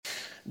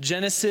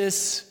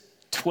Genesis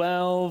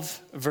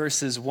 12,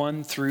 verses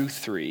 1 through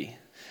 3.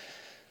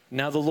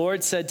 Now the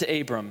Lord said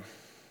to Abram,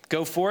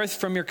 "Go forth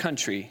from your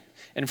country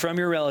and from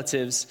your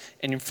relatives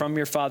and from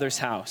your father's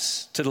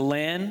house to the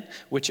land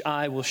which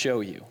I will show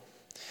you.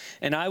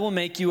 And I will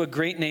make you a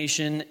great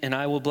nation, and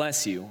I will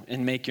bless you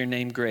and make your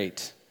name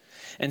great.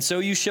 And so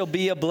you shall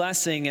be a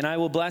blessing, and I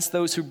will bless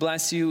those who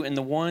bless you, and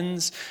the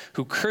ones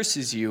who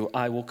curses you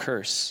I will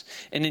curse.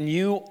 And in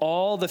you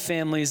all the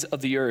families of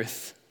the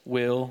earth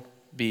will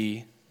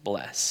be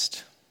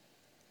blessed."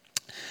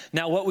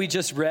 Now, what we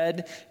just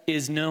read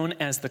is known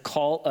as the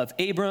call of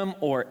Abram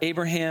or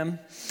Abraham.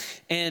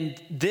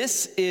 And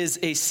this is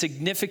a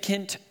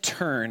significant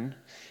turn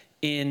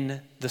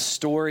in the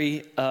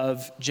story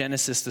of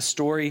Genesis, the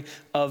story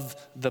of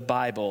the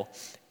Bible.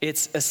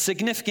 It's a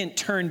significant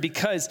turn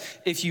because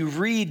if you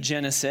read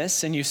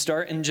Genesis and you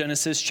start in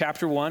Genesis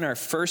chapter 1, our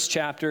first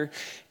chapter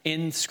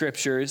in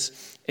scriptures,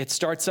 it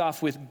starts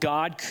off with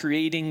God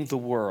creating the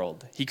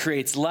world. He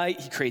creates light,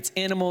 he creates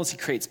animals, he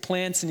creates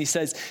plants, and he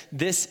says,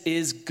 "This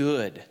is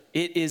good.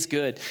 It is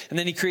good." And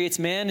then he creates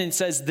man and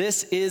says,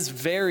 "This is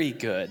very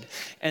good."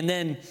 And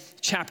then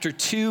chapter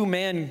 2,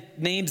 man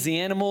names the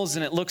animals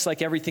and it looks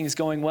like everything's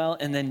going well.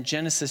 And then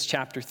Genesis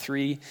chapter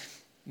 3,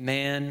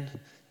 man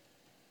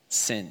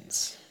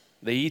sins.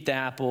 They eat the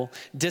apple,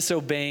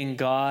 disobeying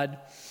God,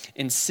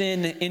 and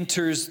sin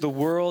enters the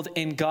world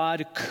and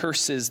God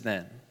curses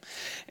them.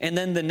 And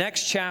then the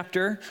next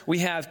chapter, we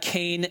have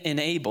Cain and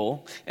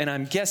Abel. And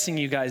I'm guessing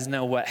you guys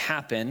know what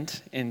happened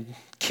in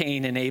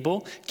Cain and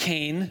Abel.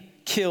 Cain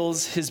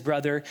kills his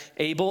brother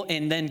Abel,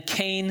 and then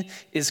Cain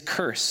is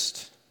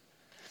cursed.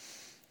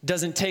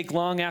 Doesn't take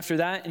long after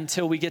that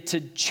until we get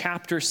to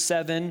chapter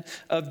 7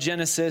 of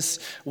Genesis,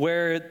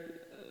 where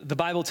the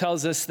Bible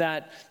tells us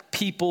that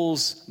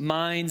people's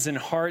minds and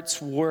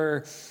hearts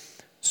were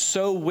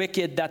so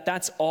wicked that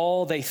that's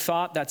all they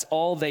thought, that's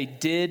all they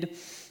did.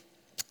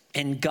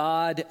 And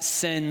God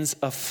sends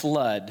a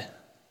flood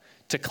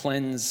to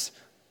cleanse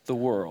the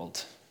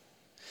world.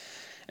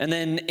 And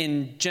then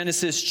in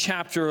Genesis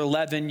chapter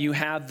 11, you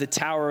have the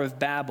Tower of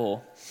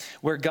Babel,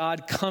 where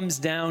God comes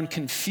down,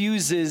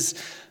 confuses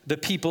the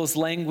people's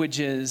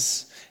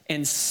languages,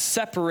 and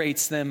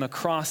separates them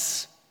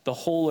across the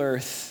whole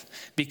earth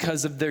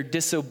because of their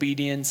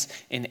disobedience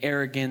and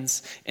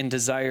arrogance and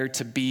desire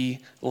to be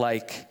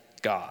like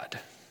God.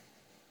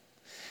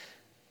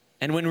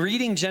 And when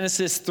reading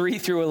Genesis 3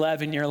 through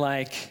 11,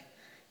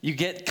 you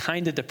get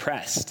kind of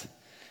depressed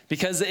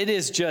because it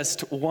is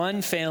just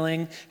one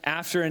failing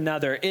after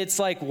another. It's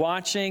like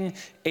watching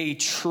a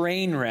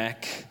train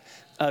wreck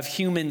of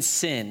human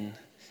sin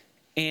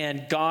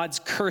and God's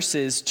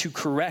curses to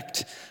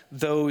correct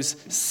those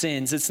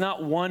sins. It's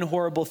not one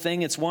horrible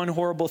thing, it's one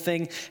horrible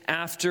thing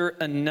after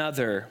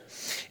another.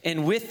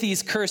 And with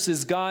these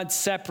curses, God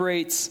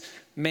separates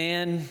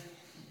man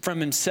from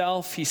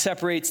himself. He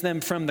separates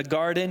them from the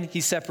garden.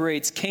 He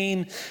separates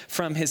Cain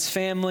from his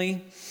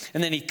family.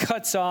 And then he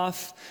cuts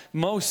off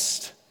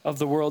most of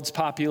the world's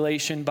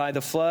population by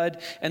the flood.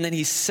 And then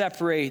he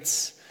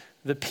separates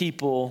the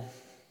people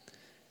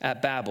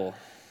at Babel.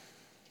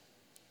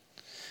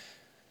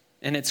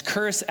 And it's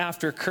curse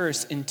after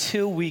curse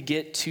until we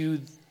get to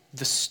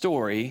the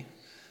story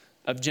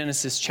of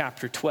Genesis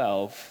chapter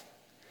 12,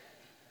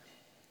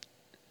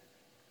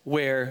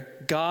 where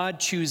God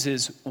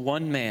chooses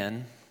one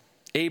man,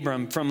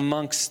 Abram, from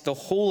amongst the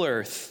whole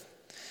earth.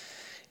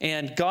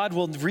 And God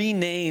will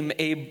rename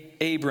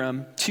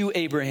Abram to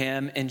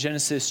Abraham in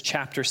Genesis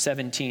chapter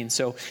 17.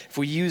 So if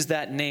we use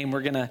that name,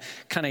 we're going to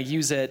kind of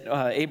use it.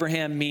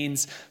 Abraham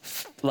means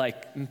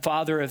like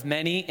father of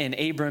many, and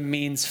Abram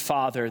means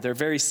father. They're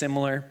very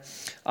similar,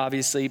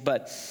 obviously,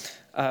 but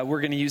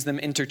we're going to use them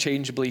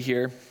interchangeably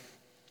here.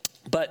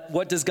 But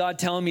what does God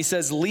tell him? He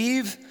says,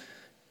 "Leave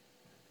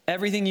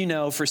everything you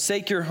know,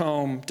 forsake your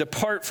home,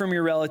 depart from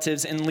your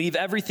relatives, and leave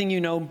everything you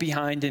know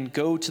behind and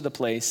go to the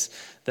place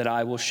that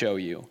I will show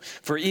you.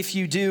 For if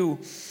you do,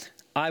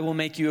 I will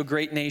make you a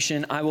great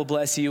nation. I will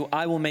bless you.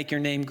 I will make your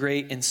name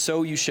great, and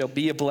so you shall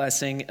be a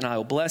blessing. And I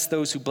will bless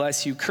those who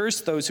bless you, curse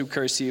those who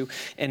curse you,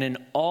 and in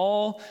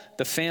all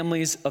the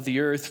families of the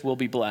earth will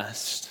be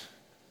blessed."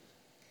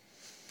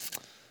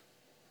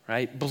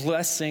 Right?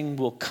 Blessing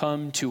will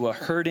come to a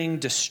hurting,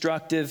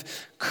 destructive,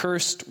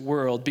 cursed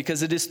world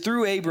because it is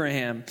through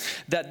Abraham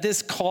that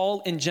this call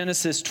in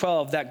Genesis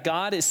 12 that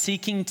God is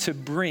seeking to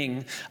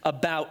bring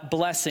about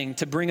blessing,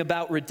 to bring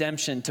about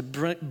redemption, to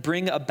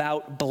bring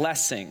about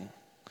blessing,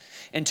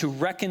 and to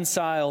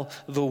reconcile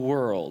the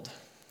world.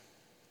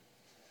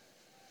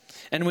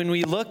 And when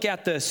we look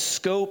at the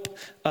scope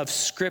of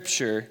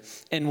Scripture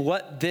and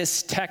what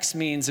this text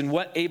means and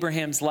what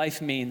Abraham's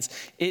life means,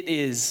 it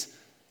is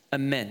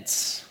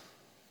immense.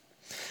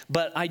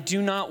 But I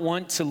do not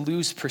want to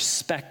lose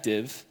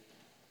perspective,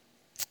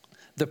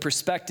 the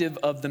perspective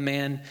of the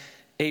man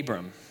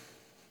Abram.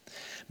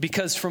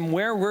 Because from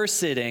where we're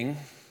sitting,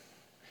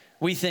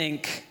 we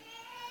think,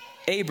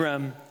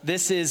 Abram,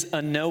 this is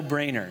a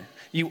no-brainer.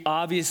 You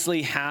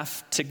obviously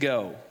have to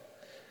go.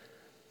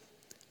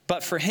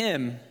 But for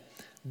him,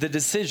 the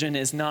decision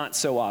is not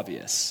so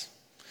obvious.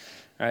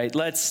 All right,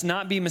 let's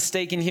not be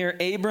mistaken here.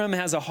 Abram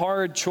has a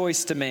hard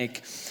choice to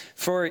make,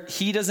 for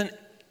he doesn't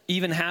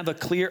even have a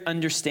clear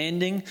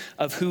understanding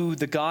of who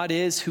the God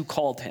is who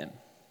called him.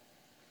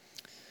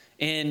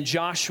 In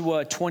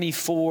Joshua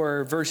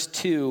 24, verse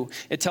 2,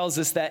 it tells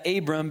us that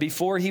Abram,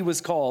 before he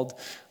was called,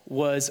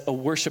 was a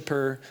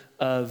worshiper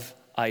of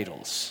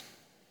idols.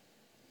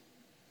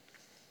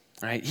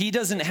 Right? He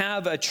doesn't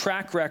have a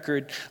track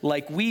record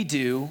like we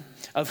do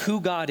of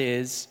who God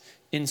is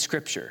in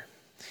Scripture.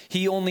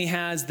 He only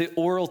has the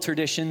oral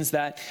traditions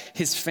that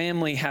his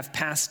family have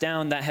passed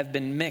down that have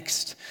been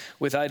mixed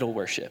with idol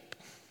worship.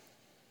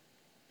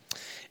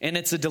 And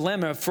it's a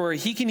dilemma, for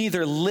he can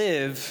either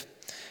live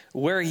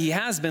where he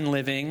has been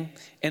living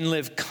and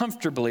live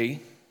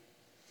comfortably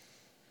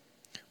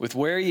with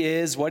where he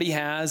is, what he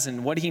has,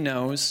 and what he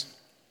knows.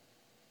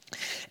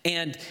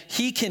 And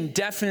he can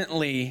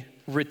definitely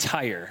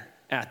retire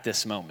at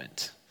this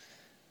moment.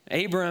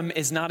 Abram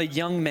is not a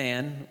young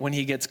man when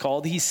he gets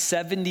called. He's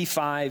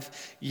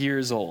 75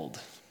 years old.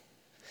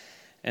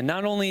 And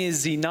not only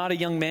is he not a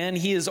young man,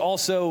 he is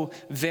also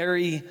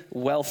very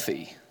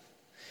wealthy.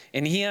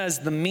 And he has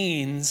the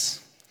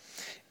means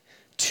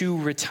to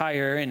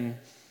retire. And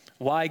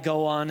why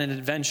go on an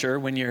adventure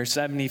when you're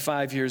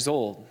 75 years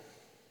old?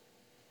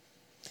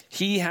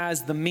 He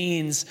has the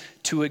means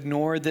to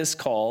ignore this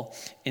call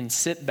and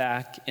sit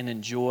back and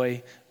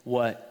enjoy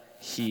what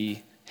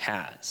he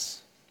has.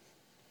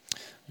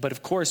 But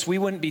of course, we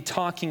wouldn't be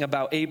talking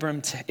about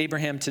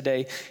Abraham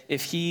today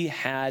if he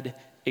had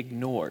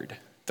ignored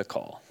the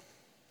call.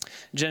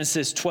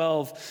 Genesis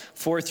 12,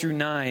 4 through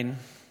 9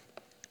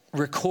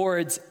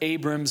 records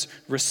Abram's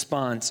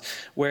response,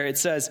 where it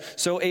says,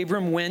 "So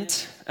Abram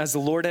went as the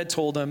Lord had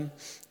told him,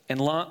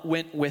 and Lot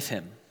went with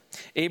him.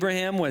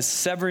 Abraham was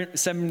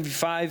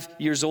 75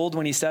 years old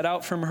when he set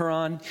out from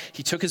Haran.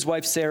 He took his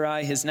wife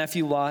Sarai, his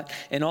nephew Lot,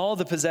 and all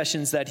the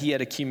possessions that he had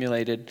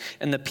accumulated,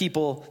 and the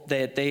people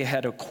that they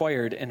had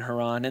acquired in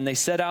Haran. And they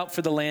set out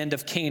for the land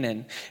of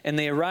Canaan. And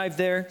they arrived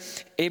there.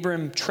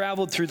 Abram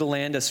traveled through the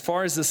land as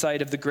far as the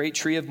site of the great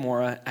tree of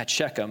Moreh at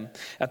Shechem.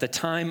 At that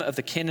time,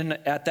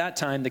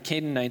 the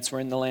Canaanites were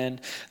in the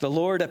land. The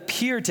Lord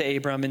appeared to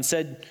Abram and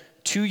said,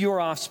 'To your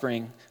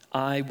offspring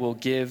I will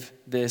give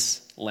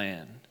this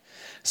land.'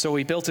 So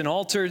he built an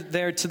altar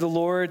there to the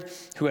Lord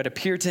who had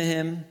appeared to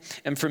him.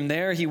 And from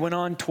there he went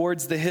on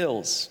towards the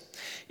hills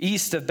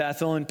east of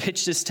Bethel and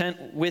pitched his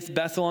tent with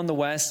Bethel on the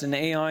west and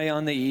Ai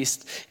on the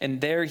east. And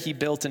there he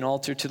built an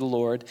altar to the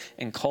Lord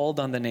and called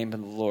on the name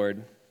of the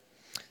Lord.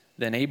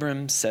 Then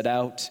Abram set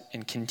out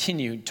and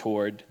continued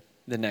toward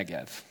the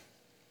Negev."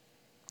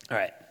 All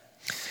right.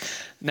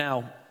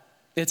 Now,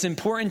 it's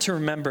important to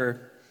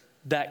remember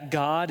that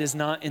God is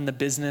not in the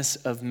business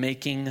of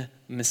making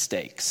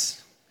mistakes.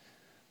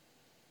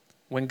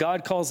 When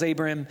God calls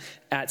Abram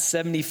at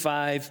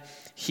 75,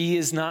 he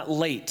is not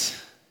late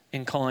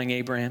in calling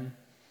Abram.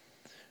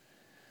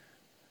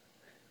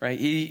 Right?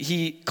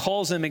 He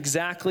calls him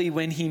exactly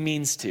when he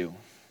means to.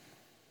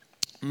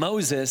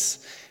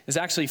 Moses is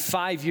actually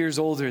 5 years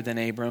older than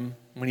Abram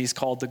when he's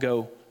called to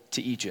go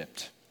to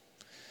Egypt.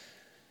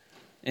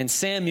 And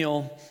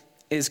Samuel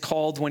is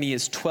called when he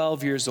is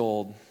 12 years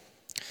old.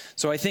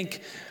 So I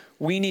think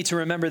we need to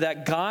remember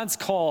that God's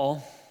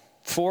call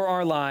for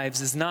our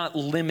lives is not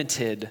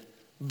limited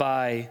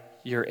by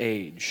your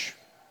age.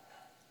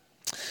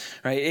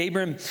 Right?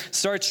 Abram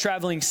starts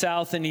traveling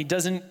south and he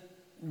doesn't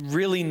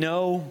really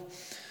know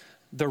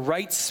the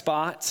right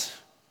spot.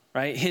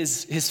 Right?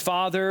 His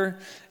father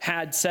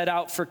had set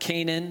out for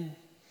Canaan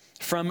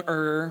from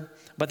Ur,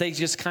 but they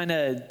just kind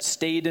of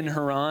stayed in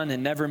Haran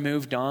and never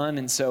moved on.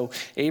 And so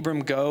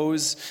Abram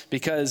goes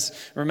because,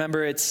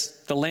 remember, it's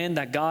the land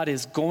that God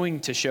is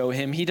going to show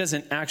him. He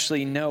doesn't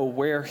actually know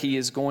where he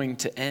is going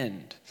to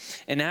end.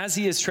 And as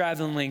he is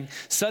traveling,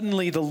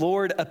 suddenly the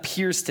Lord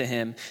appears to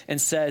him and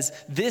says,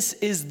 "This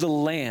is the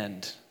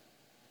land.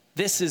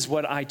 This is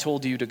what I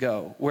told you to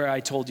go, where I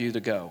told you to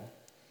go."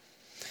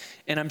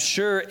 And I'm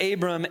sure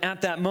Abram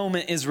at that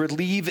moment is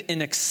relieved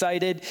and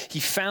excited. He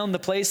found the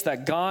place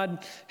that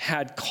God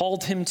had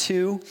called him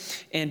to.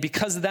 And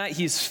because of that,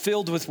 he's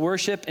filled with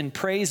worship and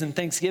praise and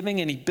thanksgiving.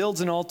 And he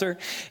builds an altar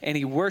and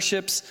he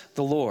worships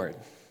the Lord.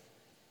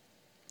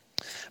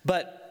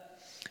 But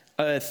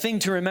a thing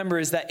to remember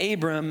is that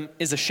Abram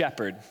is a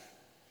shepherd.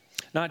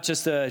 Not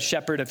just a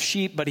shepherd of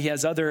sheep, but he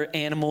has other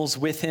animals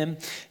with him.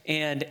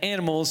 And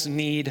animals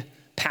need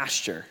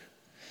pasture.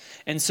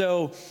 And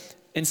so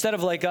instead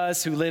of like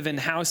us who live in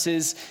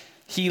houses,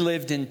 he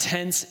lived in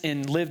tents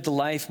and lived the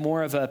life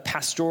more of a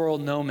pastoral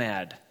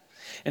nomad.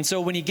 And so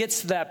when he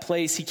gets to that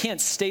place, he can't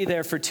stay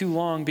there for too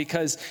long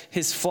because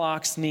his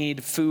flocks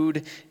need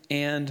food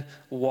and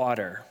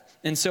water.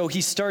 And so he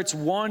starts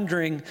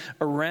wandering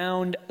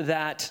around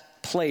that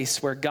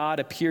place where God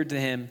appeared to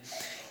him,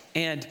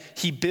 and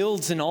he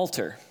builds an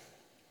altar.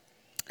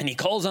 And he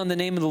calls on the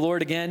name of the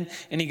Lord again,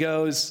 and he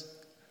goes,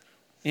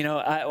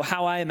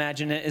 how I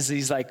imagine it is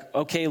he's like,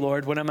 "Okay,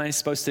 Lord, what am I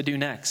supposed to do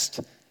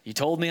next? You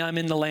told me I'm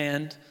in the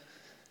land,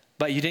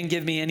 but you didn't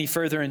give me any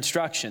further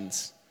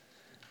instructions."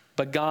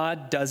 But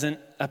God doesn't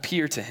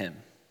appear to him.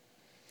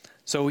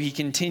 So he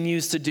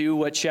continues to do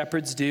what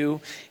shepherds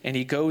do, and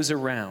he goes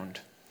around.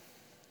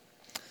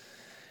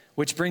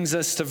 Which brings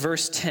us to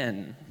verse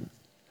 10.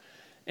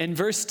 And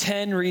verse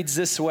 10 reads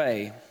this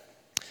way: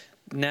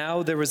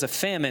 Now there was a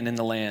famine in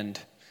the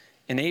land,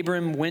 and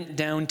Abram went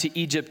down to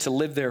Egypt to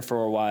live there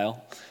for a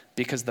while,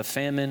 because the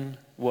famine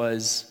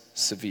was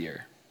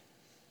severe.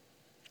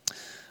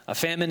 A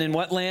famine in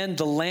what land?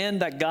 The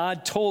land that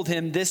God told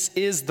him, this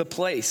is the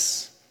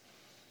place.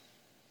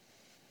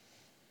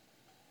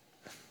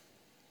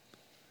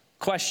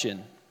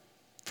 Question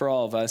for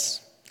all of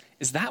us: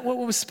 is that what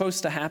was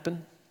supposed to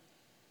happen?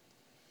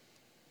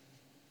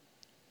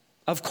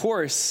 Of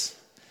course,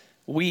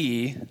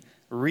 we,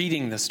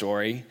 reading the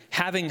story,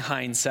 having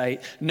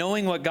hindsight,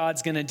 knowing what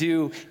God's going to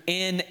do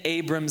in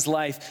Abram's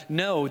life,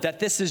 know that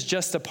this is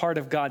just a part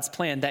of God's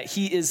plan, that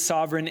he is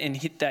sovereign and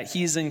that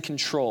he's in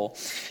control.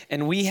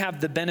 And we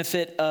have the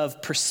benefit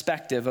of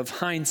perspective, of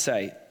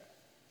hindsight.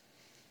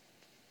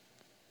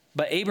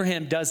 But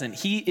Abraham doesn't.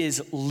 He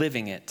is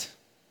living it.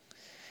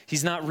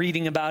 He's not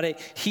reading about it.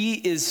 He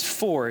is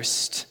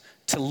forced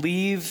to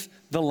leave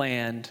the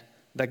land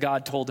that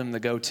God told him to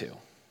go to.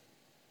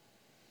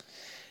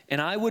 And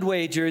I would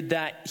wager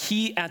that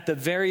he, at the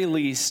very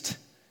least,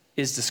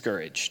 is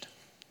discouraged.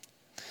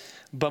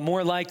 But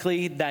more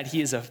likely that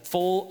he is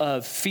full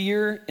of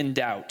fear and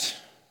doubt.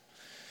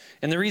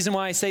 And the reason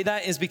why I say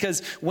that is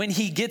because when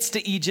he gets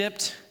to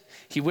Egypt,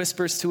 he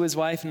whispers to his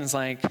wife and is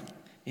like,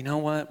 you know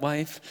what,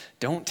 wife?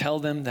 Don't tell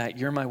them that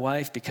you're my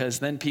wife, because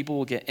then people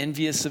will get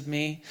envious of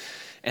me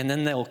and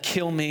then they'll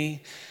kill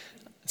me.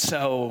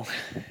 So,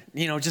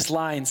 just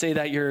lie and say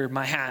that you're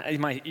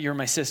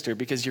my sister,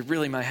 because you're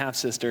really my half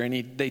sister.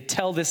 And they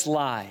tell this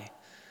lie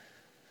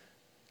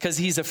because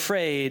he's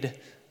afraid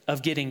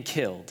of getting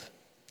killed.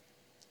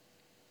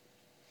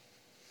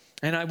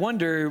 And I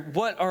wonder,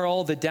 what are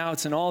all the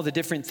doubts and all the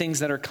different things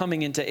that are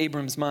coming into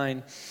Abram's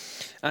mind?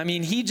 I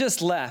mean, he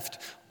just left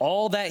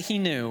all that he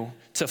knew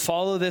to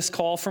follow this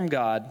call from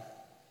God,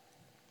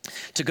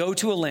 to go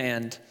to a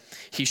land.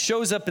 He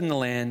shows up in the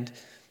land,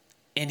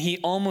 and he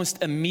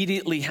almost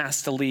immediately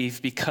has to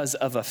leave because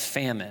of a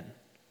famine.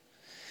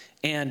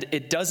 And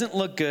it doesn't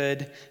look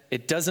good.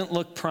 It doesn't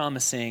look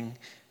promising.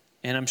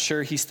 And I'm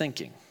sure he's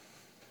thinking.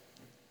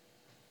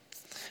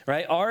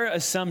 Right? Our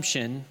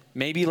assumption,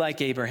 maybe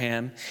like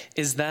Abraham,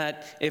 is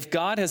that if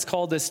God has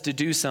called us to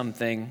do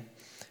something,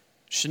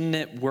 shouldn't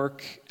it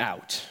work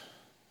out?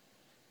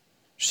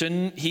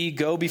 Shouldn't he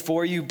go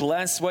before you,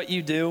 bless what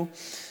you do,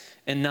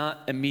 and not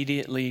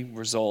immediately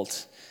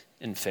result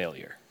in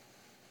failure?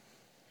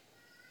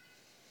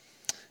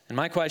 And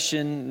my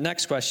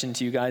next question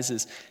to you guys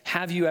is,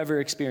 have you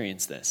ever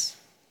experienced this?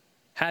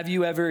 Have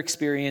you ever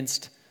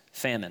experienced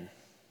famine?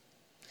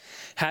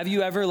 Have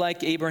you ever,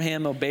 like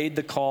Abraham, obeyed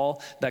the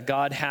call that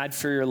God had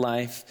for your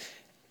life,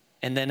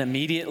 and then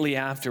immediately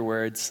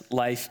afterwards,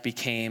 life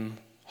became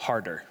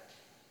harder,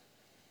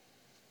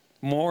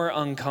 more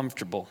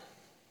uncomfortable,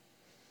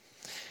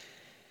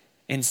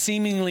 and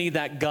seemingly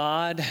that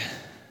God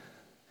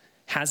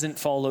hasn't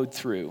followed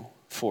through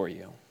for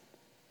you?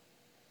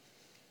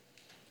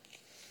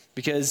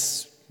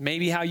 Because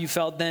maybe how you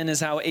felt then is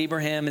how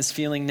Abraham is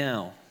feeling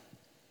now.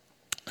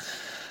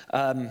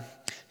 10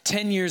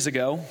 years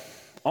ago,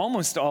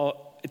 almost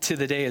all to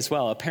the day as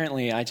well.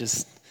 Apparently,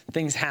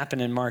 things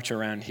happen in March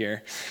around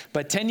here.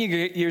 But 10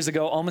 years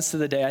ago, almost to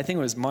the day, I think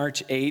it was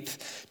March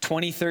 8th,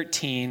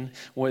 2013,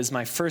 was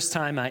my first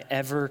time I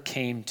ever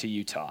came to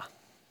Utah.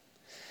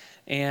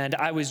 And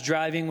I was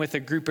driving with a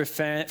group of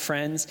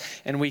friends,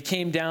 and we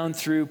came down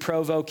through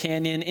Provo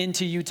Canyon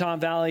into Utah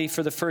Valley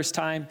for the first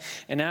time.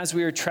 And as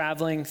we were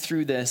traveling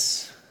through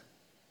this,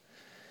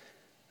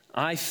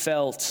 I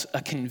felt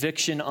a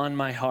conviction on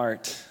my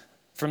heart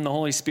from the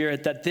Holy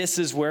Spirit that this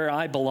is where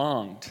I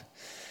belonged.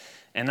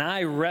 And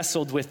I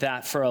wrestled with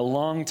that for a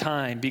long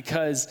time,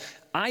 because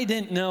I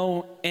didn't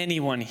know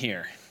anyone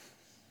here.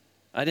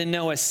 I didn't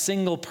know a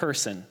single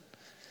person.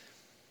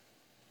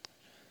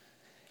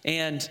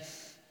 And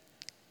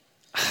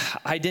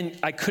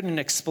I couldn't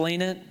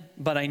explain it,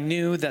 but I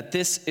knew that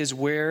this is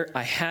where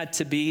I had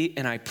to be,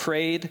 and I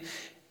prayed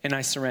and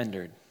I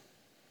surrendered.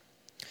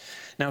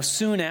 Now,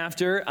 soon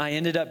after, I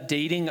ended up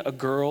dating a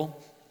girl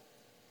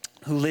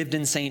who lived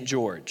in St.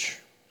 George.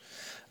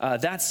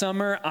 That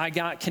summer, I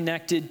got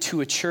connected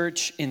to a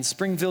church in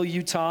Springville,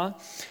 Utah,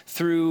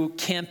 through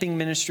camping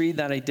ministry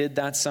that I did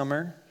that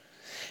summer.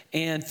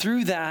 And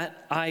through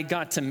that, I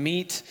got to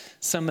meet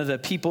some of the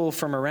people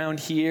from around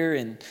here,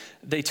 and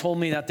they told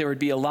me that there would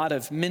be a lot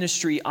of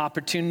ministry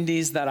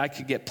opportunities that I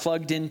could get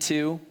plugged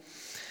into.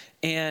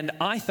 And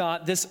I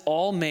thought this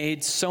all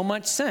made so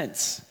much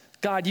sense.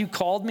 God, you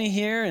called me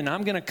here, and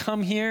I'm going to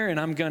come here, and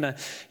I'm going to,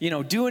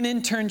 do an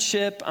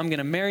internship. I'm going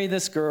to marry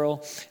this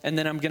girl, and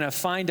then I'm going to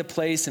find a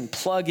place and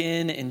plug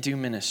in and do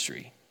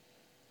ministry.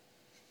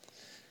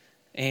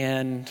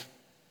 And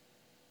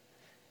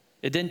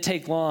it didn't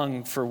take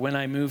long for when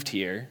I moved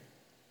here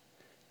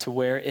to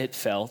where it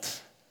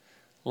felt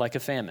like a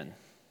famine.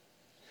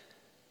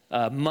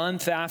 A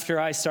month after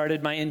I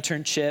started my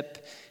internship,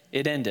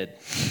 it ended.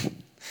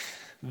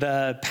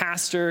 The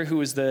pastor, who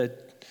was the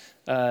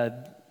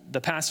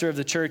pastor of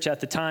the church at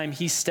the time,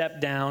 he stepped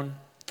down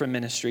from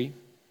ministry.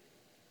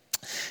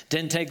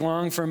 Didn't take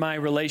long for my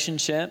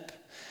relationship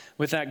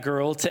with that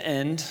girl to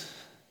end.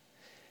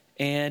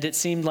 And it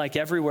seemed like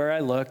everywhere I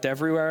looked,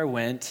 everywhere I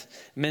went,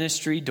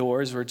 ministry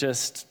doors were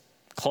just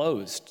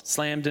closed,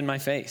 slammed in my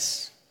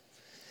face.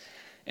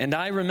 And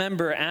I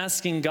remember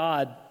asking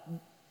God,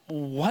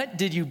 what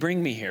did you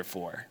bring me here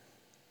for?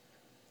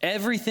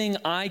 Everything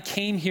I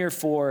came here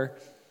for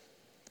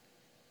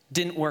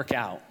didn't work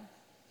out.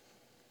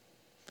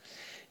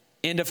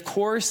 And of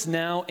course,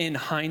 now in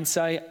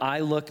hindsight, I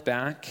look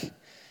back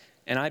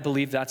and I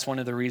believe that's one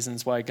of the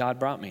reasons why God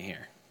brought me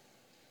here.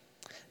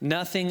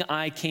 Nothing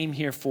I came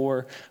here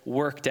for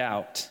worked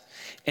out.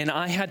 And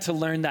I had to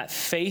learn that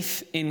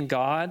faith in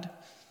God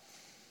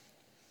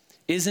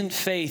isn't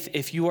faith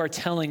if you are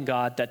telling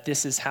God that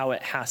this is how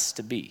it has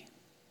to be.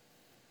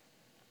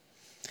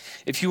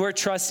 If you are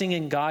trusting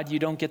in God, you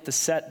don't get to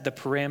set the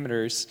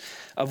parameters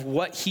of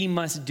what he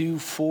must do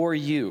for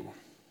you.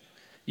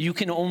 You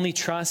can only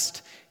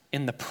trust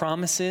in the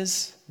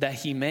promises that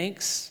he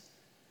makes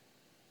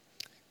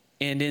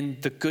and in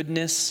the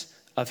goodness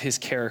of his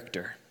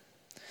character,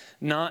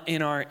 not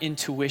in our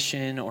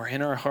intuition or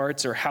in our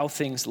hearts or how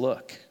things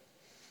look.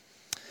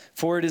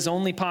 For it is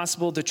only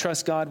possible to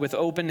trust God with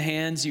open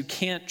hands. You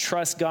can't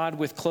trust God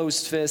with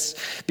closed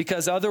fists,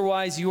 because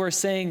otherwise you are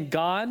saying,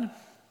 God,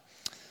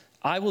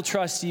 I will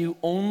trust you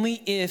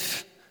only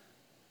if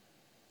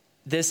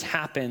this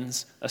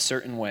happens a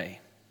certain way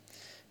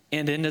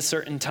and in a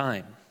certain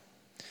time,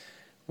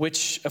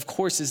 which of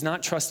course is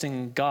not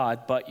trusting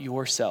God, but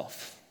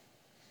yourself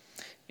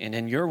and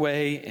in your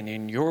way and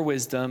in your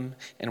wisdom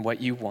and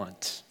what you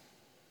want.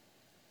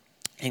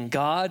 And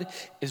God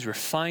is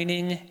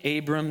refining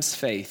Abram's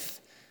faith,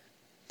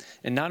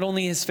 and not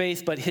only his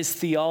faith, but his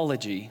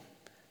theology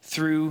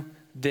through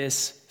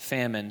this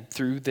famine,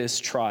 through this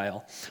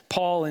trial.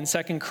 Paul in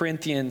 2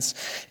 Corinthians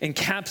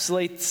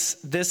encapsulates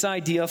this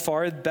idea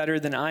far better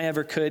than I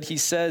ever could. He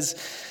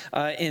says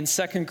in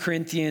 2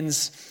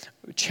 Corinthians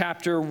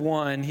chapter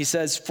 1, he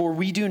says, "For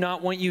we do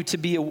not want you to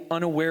be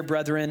unaware,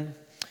 brethren."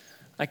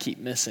 I keep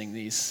missing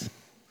these.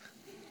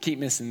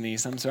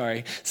 I'm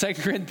sorry. 2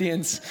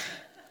 Corinthians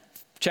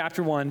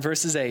chapter 1,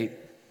 verses 8.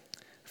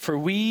 "For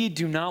we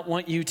do not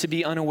want you to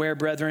be unaware,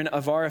 brethren,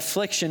 of our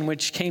affliction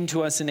which came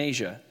to us in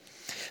Asia,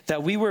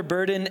 that we were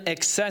burdened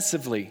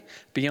excessively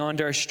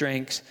beyond our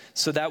strength,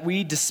 so that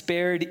we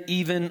despaired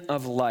even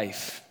of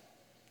life.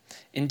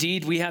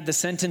 Indeed, we had the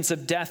sentence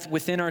of death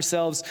within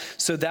ourselves,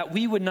 so that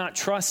we would not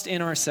trust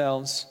in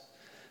ourselves,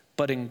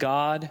 but in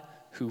God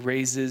who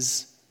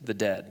raises the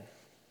dead."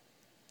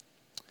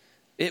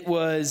 It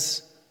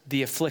was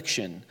the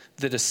affliction,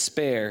 the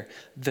despair,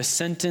 the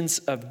sentence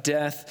of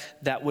death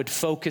that would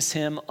focus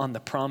him on the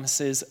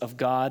promises of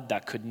God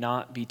that could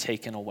not be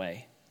taken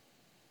away.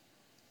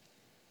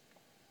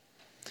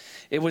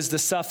 It was the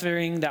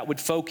suffering that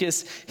would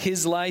focus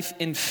his life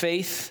in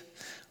faith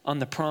on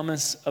the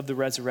promise of the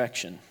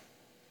resurrection.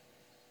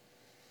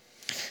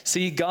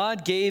 See,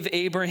 God gave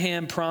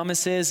Abraham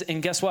promises,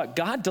 and guess what?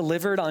 God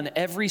delivered on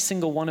every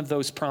single one of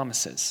those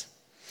promises.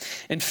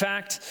 In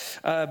fact,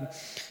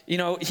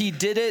 he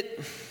did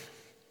it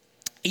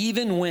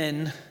even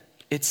when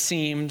it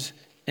seemed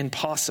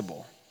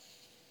impossible.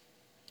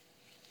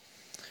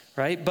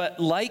 Right? But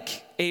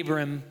like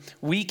Abram,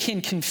 we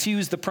can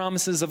confuse the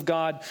promises of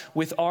God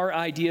with our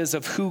ideas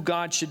of who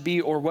God should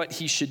be or what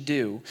he should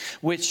do,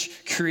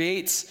 which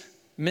creates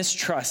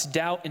mistrust,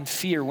 doubt, and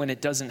fear when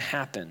it doesn't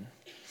happen.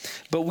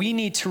 But we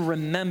need to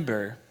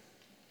remember,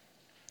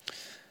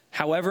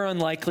 however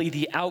unlikely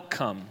the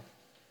outcome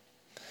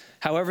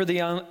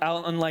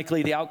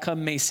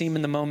may seem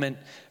in the moment,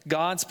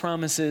 God's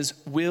promises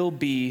will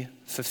be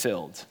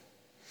fulfilled.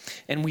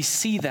 And we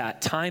see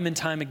that time and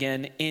time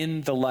again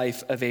in the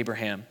life of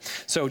Abraham.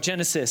 So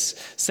Genesis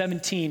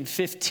 17,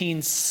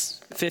 15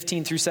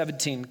 through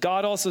 17.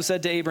 "God also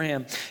said to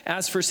Abraham,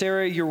 'As for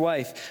Sarah, your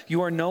wife,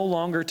 you are no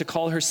longer to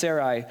call her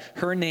Sarai.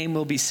 Her name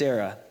will be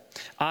Sarah.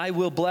 I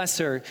will bless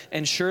her,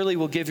 and surely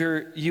will give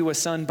you a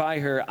son by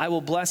her. I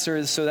will bless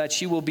her so that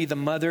she will be the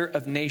mother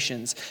of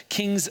nations.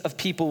 Kings of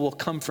people will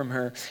come from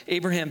her.'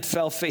 Abraham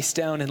fell face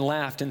down and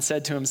laughed and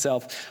said to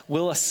himself,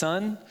 'Will a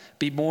son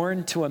be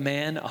born to a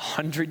man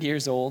 100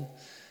 years old?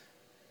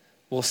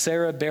 Will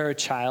Sarah bear a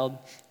child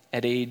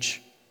at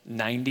age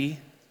 90?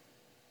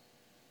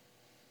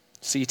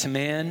 See, to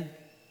man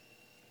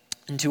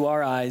and to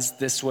our eyes,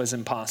 this was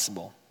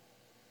impossible.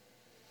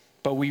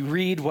 But we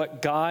read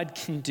what God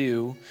can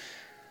do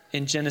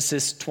in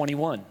Genesis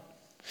 21.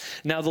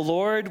 "Now the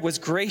Lord was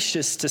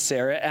gracious to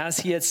Sarah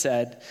as he had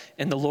said,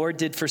 and the Lord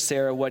did for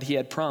Sarah what he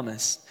had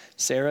promised.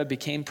 Sarah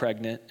became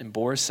pregnant and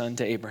bore a son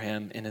to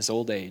Abraham in his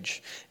old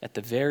age, at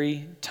the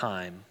very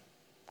time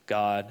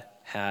God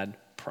had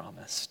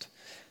promised."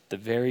 The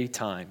very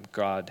time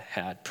God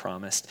had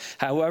promised.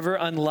 However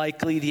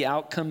unlikely the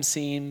outcome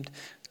seemed,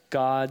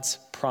 God's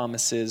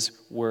promises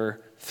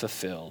were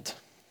fulfilled.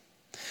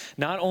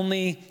 Not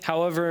only,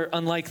 however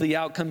unlikely the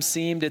outcome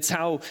seemed, it's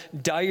how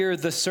dire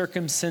the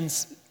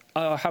circumstances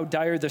how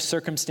dire the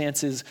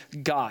circumstances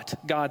got,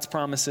 God's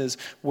promises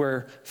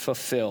were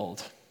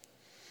fulfilled.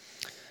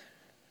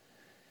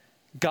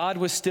 God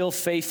was still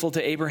faithful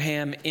to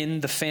Abraham in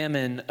the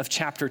famine of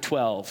chapter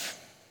 12.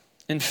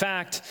 In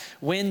fact,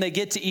 when they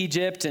get to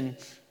Egypt and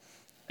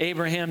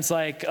Abraham's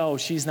like, oh,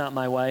 she's not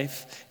my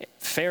wife.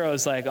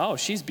 Pharaoh's like, oh,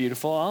 she's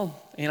beautiful.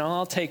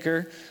 I'll take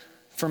her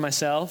for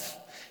myself.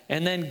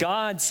 And then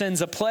God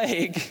sends a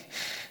plague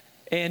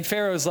and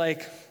Pharaoh's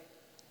like,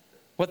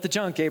 what the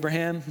junk,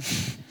 Abraham?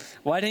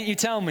 Why didn't you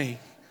tell me?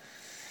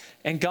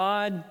 And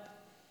God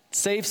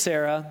saves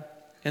Sarah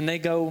and they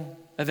go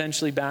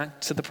eventually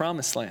back to the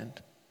promised land.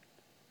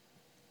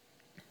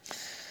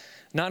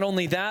 Not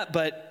only that,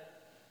 but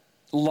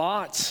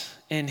Lot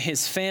and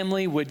his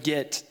family would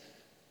get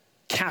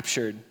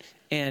captured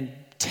and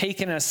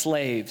taken as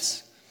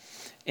slaves.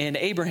 And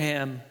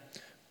Abraham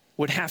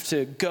would have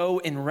to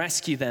go and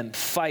rescue them,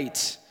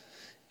 fight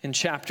in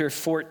chapter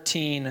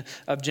 14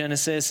 of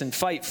Genesis, and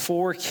fight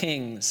 4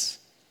 kings.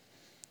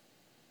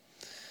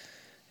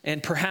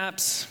 And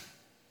perhaps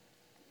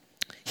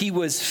he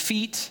was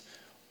feet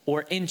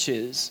or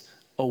inches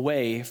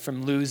away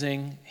from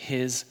losing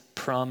his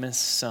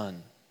promised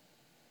son,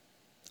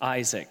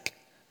 Isaac,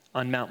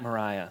 on Mount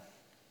Moriah,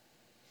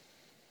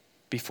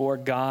 before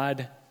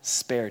God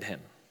spared him.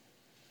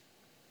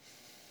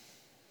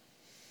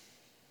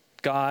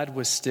 God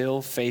was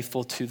still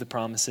faithful to the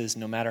promises,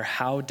 no matter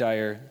how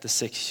dire the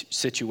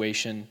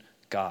situation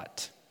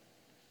got.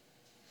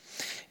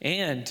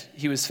 And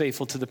he was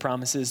faithful to the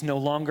promises no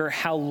matter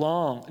how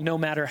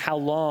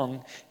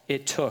long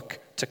it took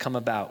to come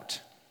about.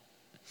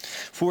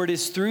 For it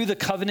is through the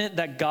covenant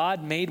that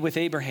God made with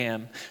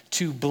Abraham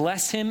to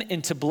bless him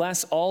and to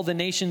bless all the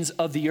nations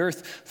of the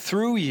earth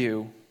through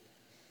you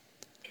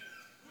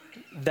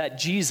that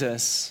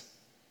Jesus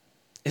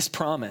is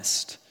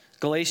promised.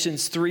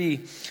 Galatians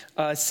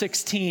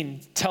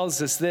 3:16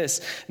 tells us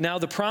this. Now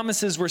the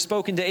promises were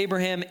spoken to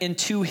Abraham and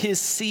to his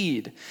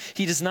seed.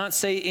 He does not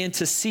say and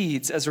to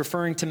seeds as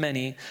referring to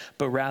many,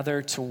 but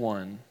rather to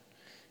one,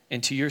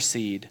 and to your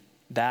seed,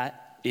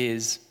 that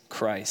is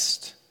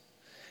Christ.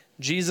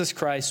 Jesus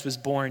Christ was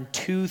born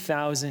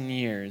 2,000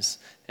 years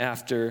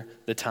after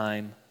the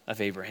time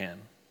of Abraham.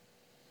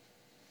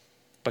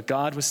 But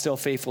God was still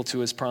faithful to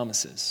his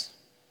promises.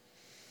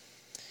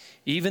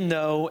 Even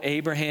though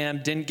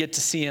Abraham didn't get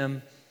to see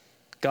him,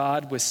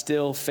 God was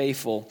still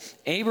faithful.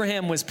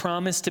 Abraham was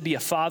promised to be a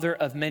father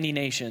of many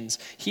nations.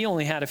 He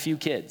only had a few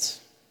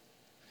kids.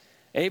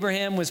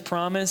 Abraham was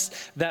promised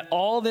that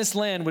all this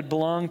land would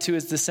belong to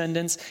his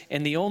descendants,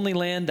 and the only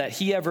land that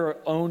he ever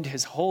owned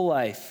his whole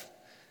life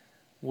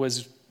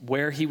was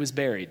where he was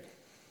buried.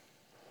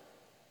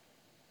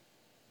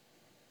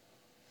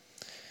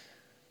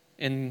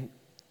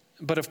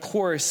 But of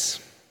course,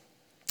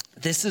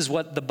 this is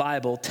what the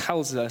Bible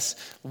tells us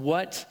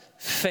what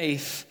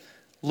faith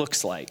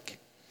looks like.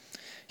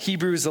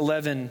 Hebrews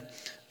 11,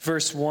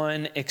 verse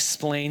 1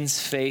 explains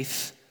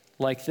faith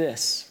like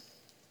this.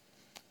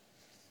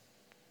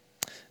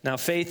 Now,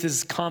 faith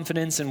is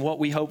confidence in what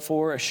we hope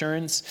for,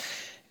 assurance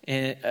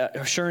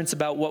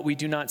about what we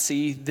do not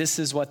see. This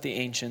is what the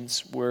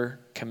ancients were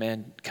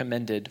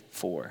commended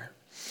for.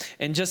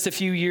 And just a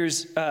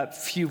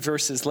few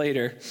verses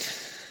later,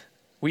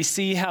 we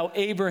see how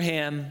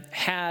Abraham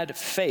had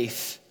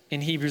faith in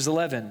Hebrews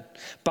 11.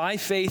 By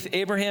faith,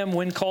 Abraham,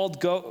 when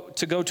called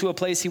to go to a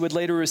place he would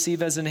later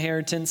receive as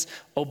inheritance,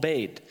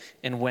 obeyed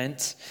and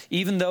went,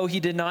 even though he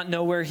did not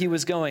know where he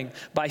was going.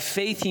 By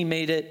faith, he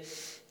made it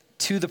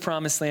to the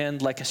promised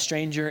land like a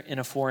stranger in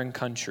a foreign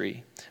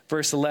country.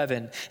 Verse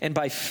 11, and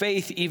by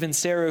faith, even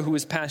Sarah, who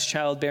was past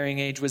childbearing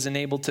age, was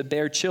enabled to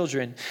bear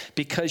children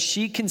because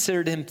she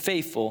considered him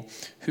faithful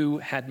who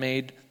had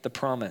made the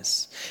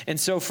promise. And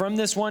so from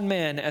this one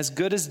man, as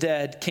good as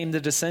dead, came the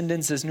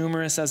descendants as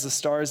numerous as the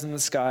stars in the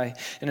sky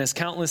and as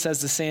countless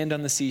as the sand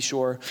on the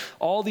seashore.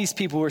 All these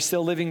people were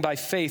still living by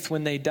faith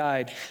when they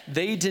died.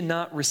 They did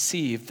not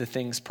receive the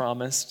things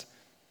promised.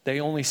 They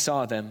only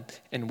saw them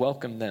and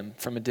welcomed them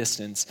from a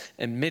distance,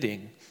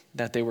 admitting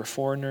that they were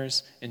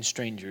foreigners and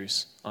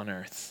strangers on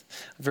earth.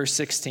 Verse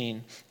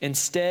 16,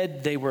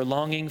 instead they were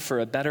longing for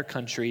a better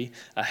country,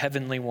 a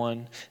heavenly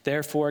one.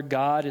 Therefore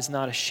God is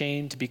not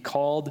ashamed to be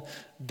called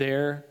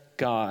their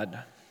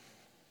God,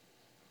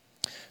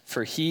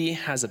 for he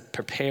has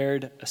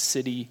prepared a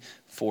city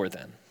for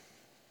them.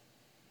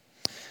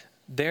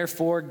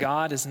 Therefore,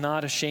 God is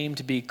not ashamed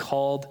to be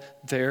called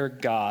their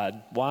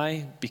God.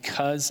 Why?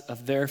 Because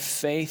of their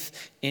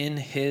faith in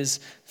his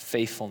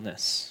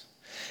faithfulness.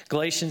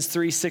 Galatians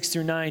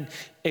 3:6-9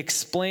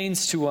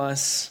 explains to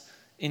us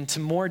into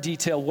more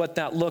detail what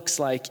that looks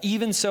like.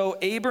 Even so,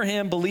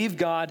 Abraham believed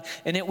God,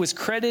 and it was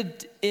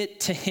credited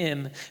to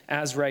him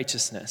as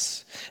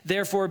righteousness.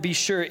 Therefore, be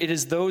sure it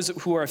is those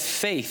who are of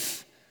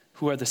faith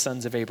who are the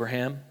sons of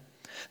Abraham.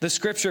 The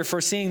scripture,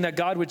 foreseeing that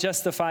God would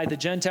justify the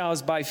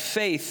Gentiles by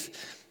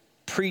faith,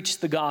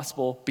 preached the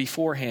gospel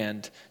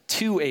beforehand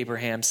to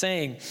Abraham,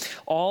 saying,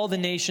 all the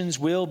nations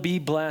will be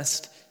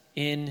blessed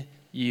in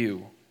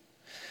you.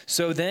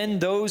 So then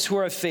those who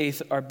are of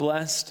faith are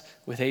blessed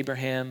with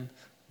Abraham,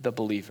 the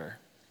believer.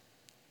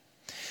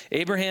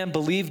 Abraham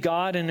believed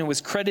God, and it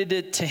was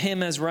credited to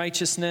him as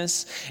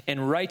righteousness,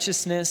 and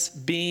righteousness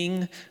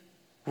being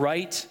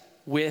right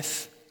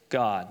with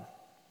God.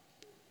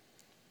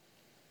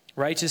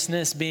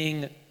 Righteousness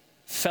being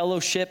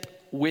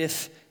fellowship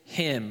with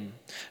him,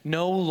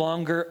 no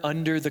longer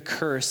under the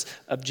curse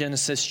of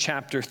Genesis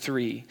chapter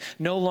 3,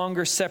 no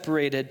longer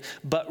separated,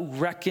 but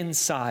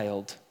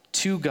reconciled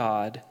to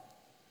God.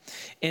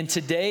 And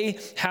today,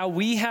 how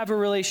we have a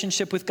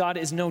relationship with God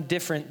is no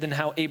different than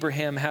how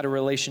Abraham had a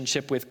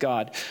relationship with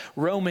God.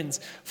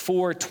 Romans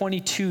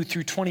 4:22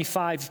 through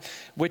 25,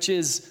 which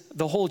is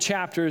the whole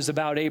chapter is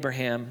about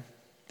Abraham,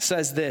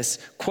 says this,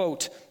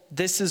 quote,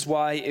 "This is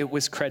why it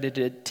was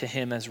credited to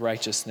him as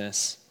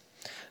righteousness.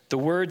 The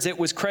words it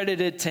was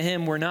credited to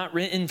him were not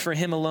written for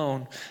him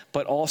alone,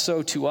 but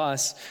also to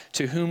us,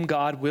 to whom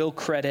God will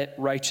credit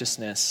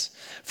righteousness.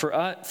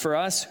 For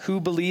us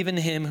who believe in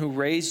him who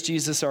raised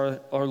Jesus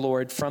our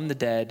Lord from the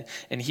dead,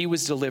 and he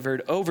was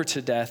delivered over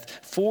to death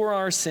for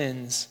our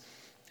sins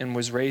and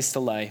was raised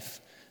to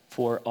life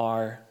for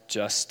our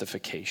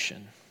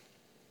justification."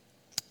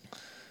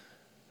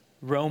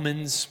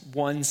 Romans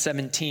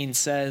 1:17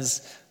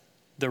 says,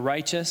 "The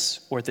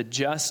righteous," or the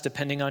just,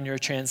 depending on your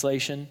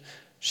translation,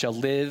 "shall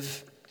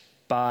live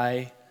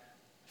by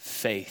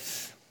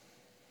faith."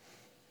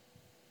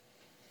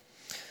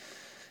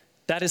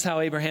 That is how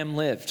Abraham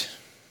lived.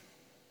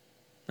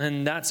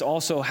 And that's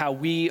also how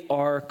we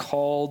are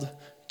called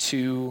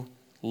to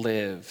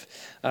live.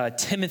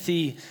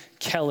 Timothy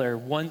Keller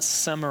once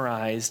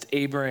summarized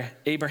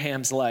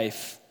Abraham's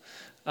life.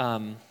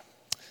 Oh,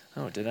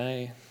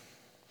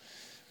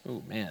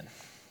 man.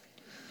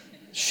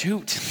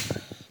 Shoot.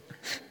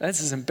 This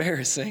is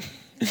embarrassing.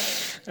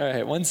 All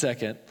right, one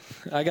second.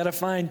 I got to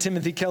find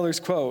Timothy Keller's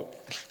quote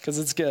because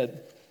it's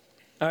good.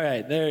 All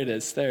right, there it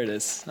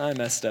is. I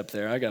messed up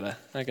there. I gotta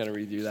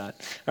redo that.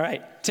 All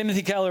right,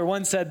 Timothy Keller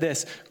once said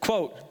this,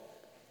 quote,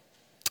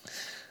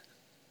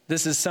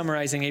 this is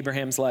summarizing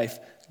Abraham's life.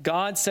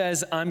 "God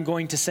says, 'I'm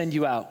going to send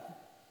you out.'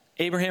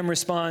 Abraham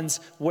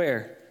responds,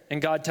 'Where?'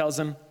 And God tells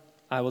him,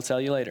 'I will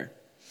tell you later.'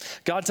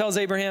 God tells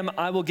Abraham,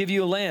 'I will give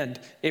you a land.'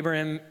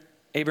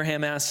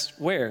 Abraham asks,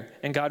 'Where?'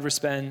 And God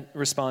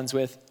responds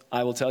with,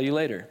 'I will tell you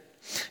later.'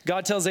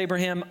 God tells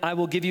Abraham, 'I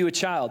will give you a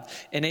child.'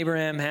 And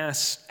Abraham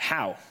asks,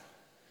 'How?'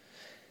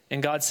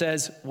 And God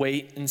says,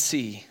 'Wait and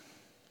see.'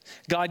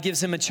 God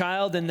gives him a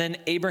child, and then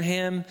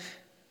Abraham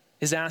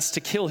is asked to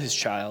kill his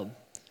child.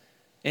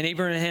 And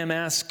Abraham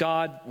asks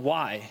God,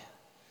 'Why?'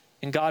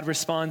 And God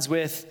responds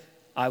with,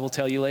 'I will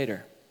tell you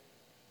later.'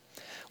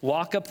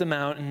 Walk up the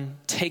mountain,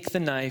 take the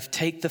knife,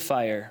 take the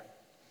fire."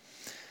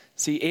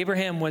 See,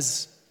 Abraham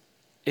was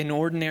an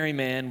ordinary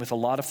man with a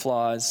lot of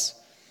flaws,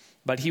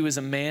 but he was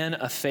a man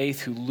of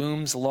faith who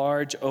looms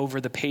large over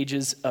the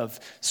pages of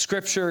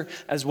Scripture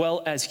as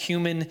well as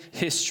human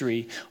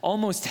history.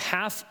 Almost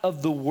half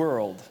of the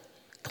world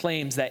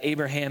claims that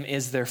Abraham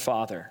is their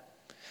father.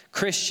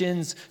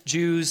 Christians,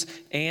 Jews,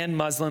 and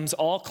Muslims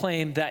all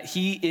claim that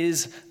he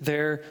is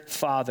their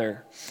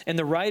father. And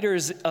the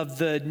writers of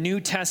the New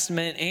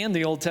Testament and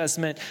the Old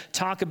Testament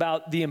talk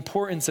about the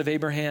importance of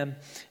Abraham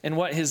and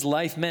what his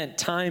life meant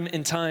time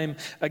and time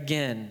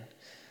again.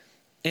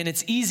 And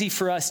it's easy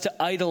for us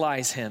to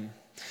idolize him,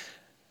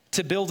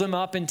 to build him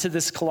up into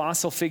this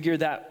colossal figure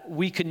that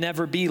we could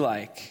never be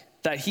like,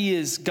 that he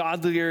is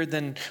godlier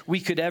than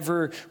we could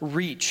ever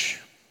reach.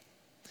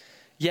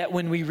 Yet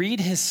when we read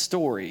his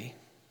story,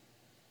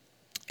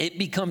 it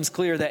becomes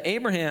clear that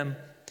Abraham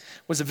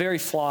was a very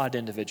flawed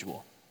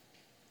individual.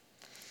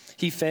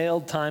 He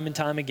failed time and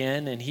time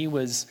again, and he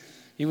was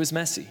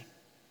messy.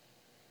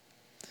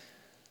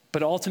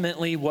 But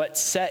ultimately, what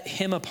set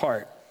him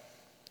apart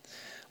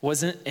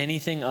wasn't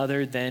anything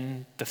other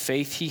than the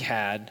faith he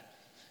had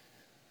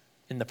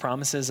in the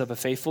promises of a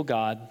faithful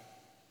God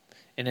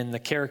and in the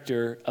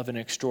character of an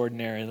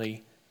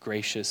extraordinarily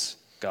gracious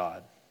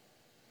God.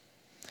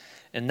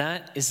 And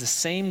that is the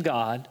same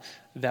God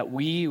that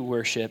we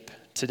worship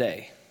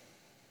today.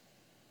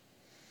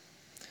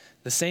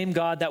 The same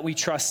God that we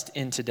trust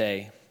in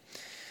today.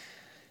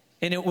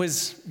 And it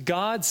was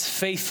God's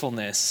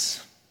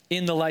faithfulness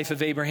in the life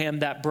of Abraham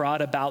that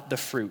brought about the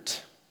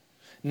fruit.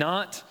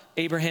 Not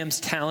Abraham's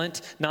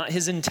talent, not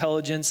his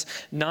intelligence,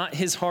 not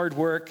his hard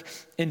work.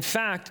 In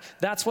fact,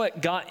 that's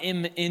what got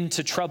him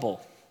into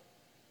trouble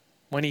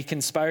when he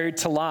conspired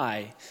to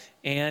lie.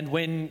 And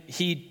when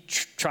he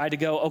tried to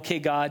go, "Okay,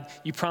 God,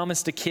 you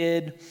promised a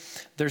kid.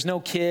 There's no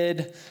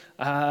kid.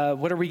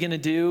 What are we going to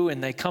do?"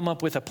 And they come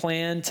up with a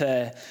plan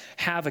to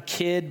have a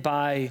kid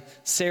by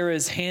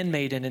Sarah's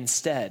handmaiden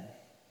instead.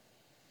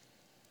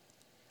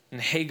 And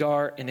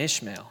Hagar and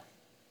Ishmael.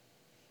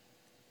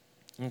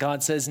 And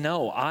God says,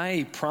 "No,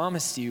 I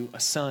promised you a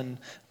son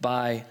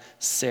by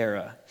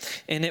Sarah."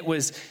 And it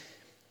was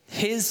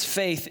his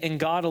faith in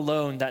God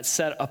alone that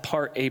set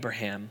apart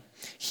Abraham.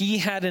 He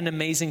had an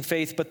amazing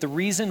faith, but the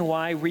reason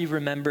why we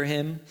remember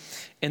him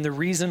and the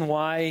reason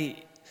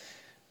why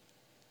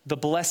the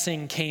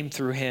blessing came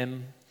through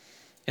him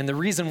and the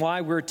reason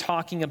why we're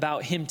talking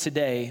about him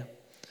today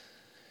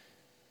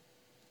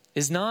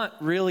is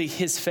not really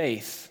his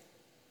faith,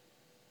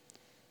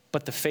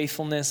 but the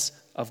faithfulness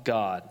of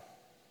God.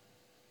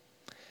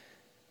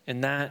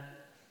 And that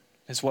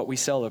is what we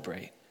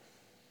celebrate.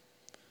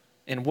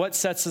 And what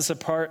sets us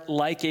apart,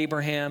 like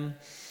Abraham,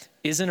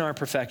 isn't our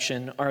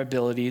perfection, our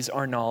abilities,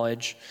 our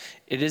knowledge.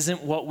 It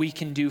isn't what we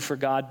can do for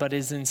God, but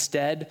is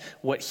instead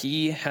what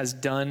he has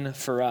done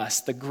for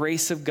us. The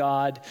grace of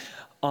God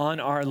on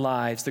our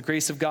lives. The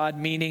grace of God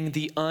meaning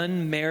the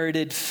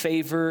unmerited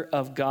favor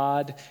of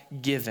God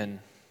given.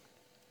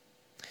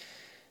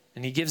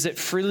 And he gives it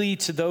freely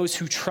to those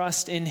who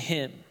trust in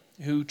him,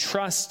 who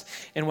trust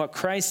in what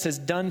Christ has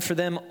done for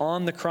them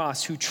on the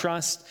cross, who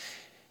trust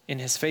in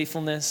his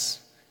faithfulness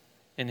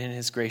and in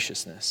his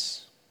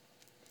graciousness.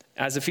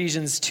 As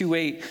Ephesians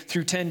 2:8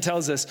 through 10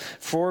 tells us,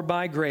 for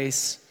by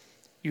grace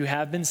you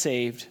have been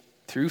saved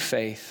through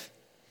faith.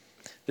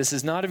 This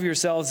is not of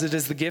yourselves, it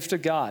is the gift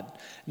of God,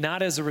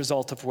 not as a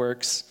result of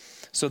works,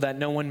 so that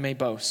no one may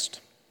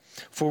boast.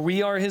 For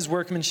we are his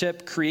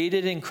workmanship,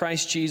 created in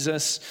Christ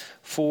Jesus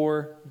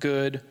for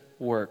good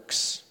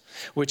works,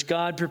 which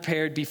God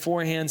prepared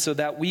beforehand so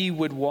that we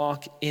would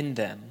walk in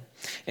them.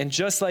 And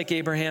just like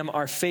Abraham,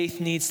 our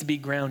faith needs to be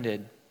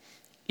grounded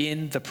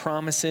in the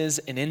promises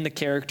and in the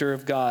character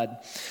of God,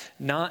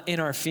 not in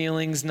our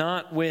feelings,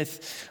 not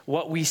with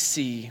what we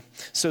see,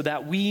 so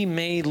that we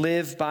may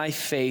live by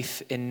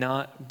faith and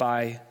not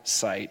by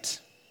sight.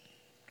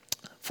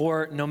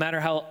 For no matter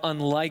how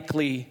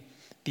unlikely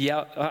the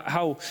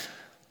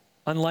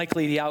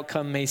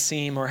outcome may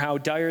seem, or how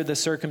dire the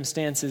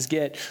circumstances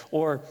get,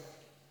 or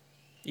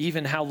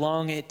even how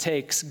long it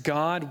takes,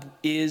 God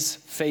is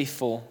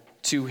faithful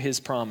to his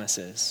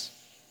promises.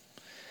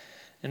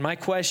 And my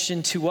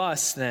question to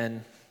us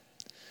then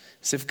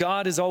is, if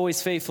God is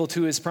always faithful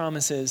to his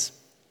promises,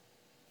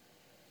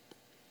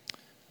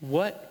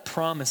 what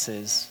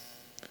promises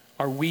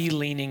are we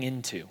leaning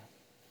into?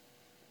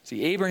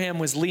 See, Abraham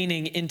was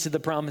leaning into the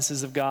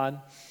promises of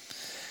God.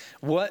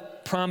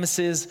 What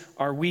promises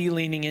are we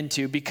leaning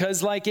into?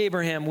 Because like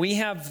Abraham, we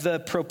have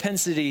the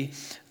propensity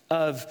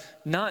of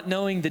not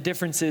knowing the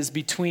differences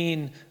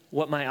between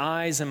what my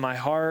eyes and my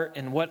heart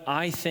and what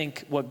I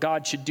think what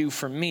God should do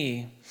for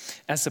me,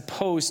 as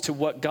opposed to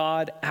what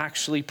God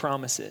actually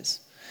promises.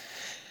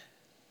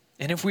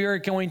 And if we are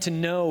going to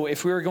know,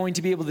 if we are going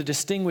to be able to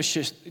distinguish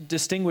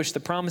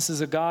the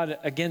promises of God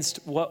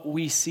against what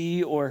we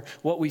see or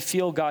what we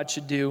feel God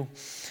should do,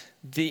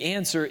 the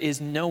answer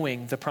is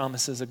knowing the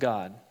promises of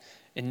God,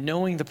 and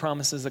knowing the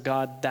promises of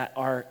God that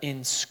are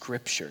in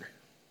Scripture.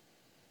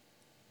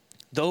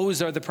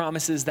 Those are the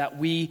promises that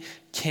we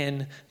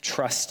can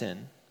trust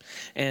in.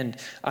 And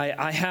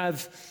I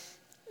have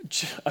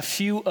a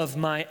few of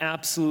my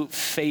absolute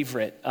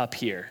favorite up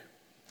here.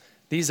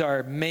 These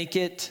are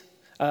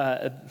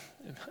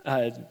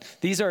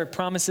these are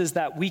promises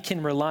that we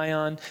can rely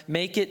on.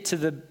 Never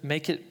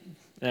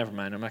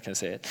mind, I'm not going to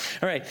say it.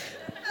 All right.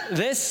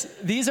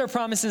 These are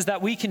promises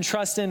that we can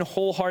trust in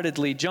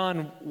wholeheartedly.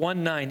 John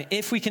 1:9.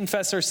 If we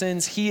confess our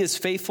sins, he is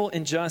faithful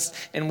and just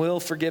and will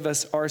forgive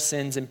us our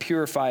sins and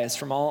purify us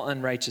from all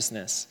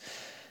unrighteousness.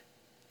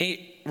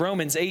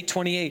 Romans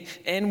 8:28.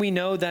 And we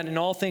know that in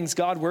all things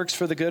God works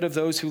for the good of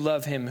those who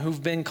love him,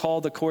 who've been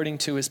called according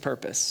to his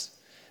purpose.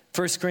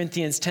 1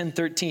 Corinthians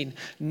 10:13.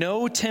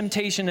 No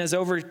temptation has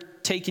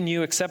overtaken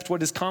you except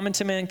what is common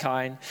to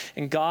mankind,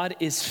 and God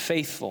is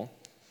faithful.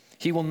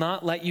 He will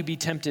not let you be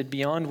tempted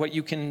beyond what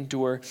you can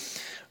endure.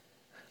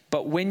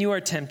 But when you are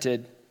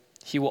tempted,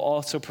 he will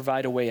also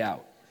provide a way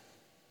out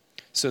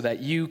so that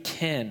you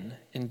can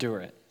endure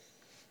it.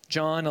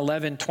 John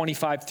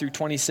 11:25 through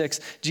 26,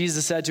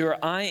 Jesus said to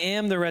her, I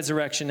am the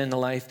resurrection and the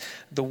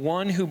life. The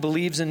one who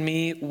believes in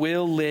me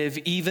will live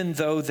even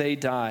though they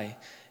die.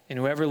 And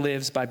whoever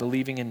lives by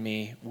believing in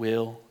me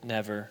will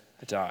never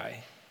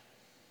die.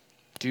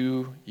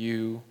 Do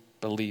you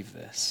believe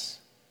this?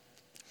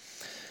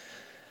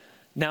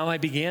 Now, I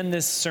began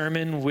this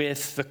sermon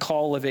with the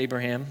call of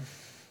Abraham,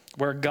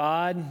 where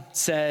God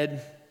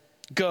said,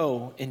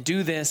 go and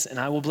do this, and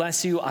I will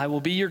bless you. I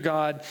will be your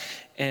God,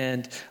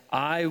 and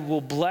I will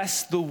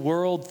bless the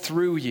world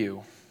through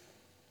you.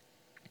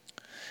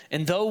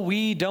 And though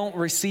we don't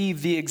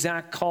receive the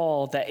exact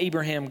call that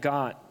Abraham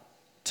got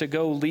to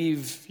go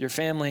leave your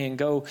family and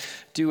go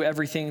do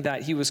everything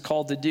that he was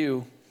called to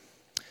do,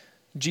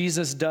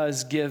 Jesus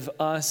does give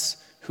us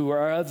who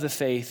are of the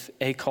faith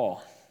a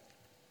call.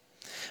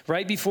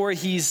 Right before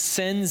he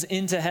sends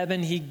into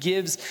heaven, he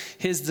gives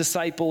his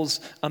disciples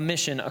a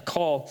mission, a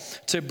call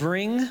to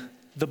bring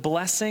the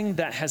blessing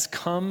that has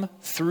come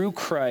through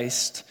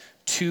Christ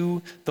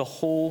to the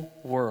whole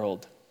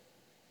world.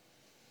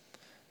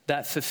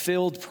 That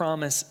fulfilled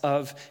promise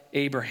of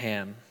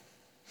Abraham.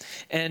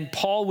 And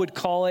Paul would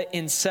call it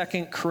in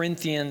 2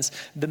 Corinthians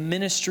the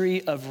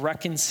ministry of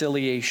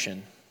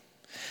reconciliation.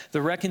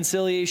 The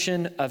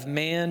reconciliation of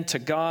man to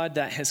God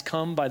that has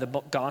come by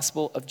the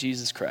gospel of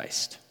Jesus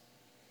Christ.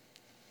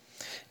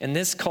 And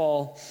this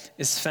call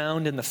is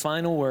found in the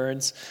final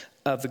words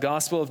of the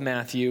Gospel of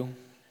Matthew.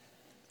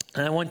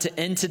 And I want to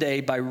end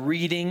today by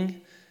reading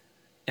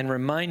and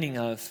reminding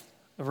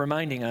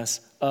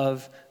us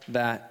of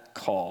that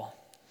call.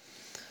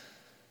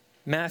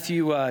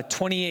 Matthew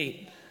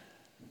 28,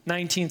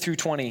 19 through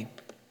 20.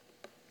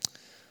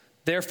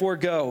 Therefore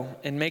go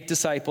and make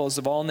disciples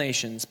of all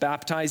nations,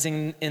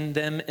 baptizing in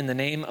them in the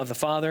name of the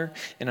Father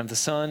and of the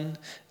Son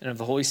and of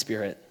the Holy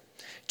Spirit,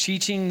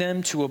 teaching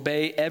them to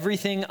obey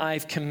everything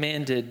I've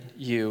commanded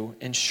you,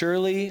 and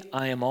surely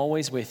I am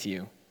always with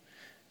you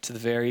to the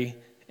very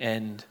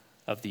end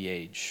of the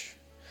age.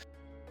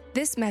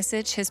 This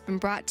message has been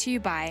brought to you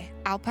by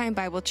Alpine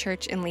Bible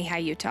Church in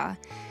Lehi, Utah.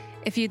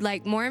 If you'd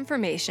like more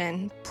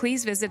information,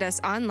 please visit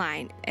us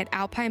online at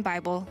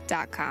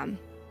alpinebible.com.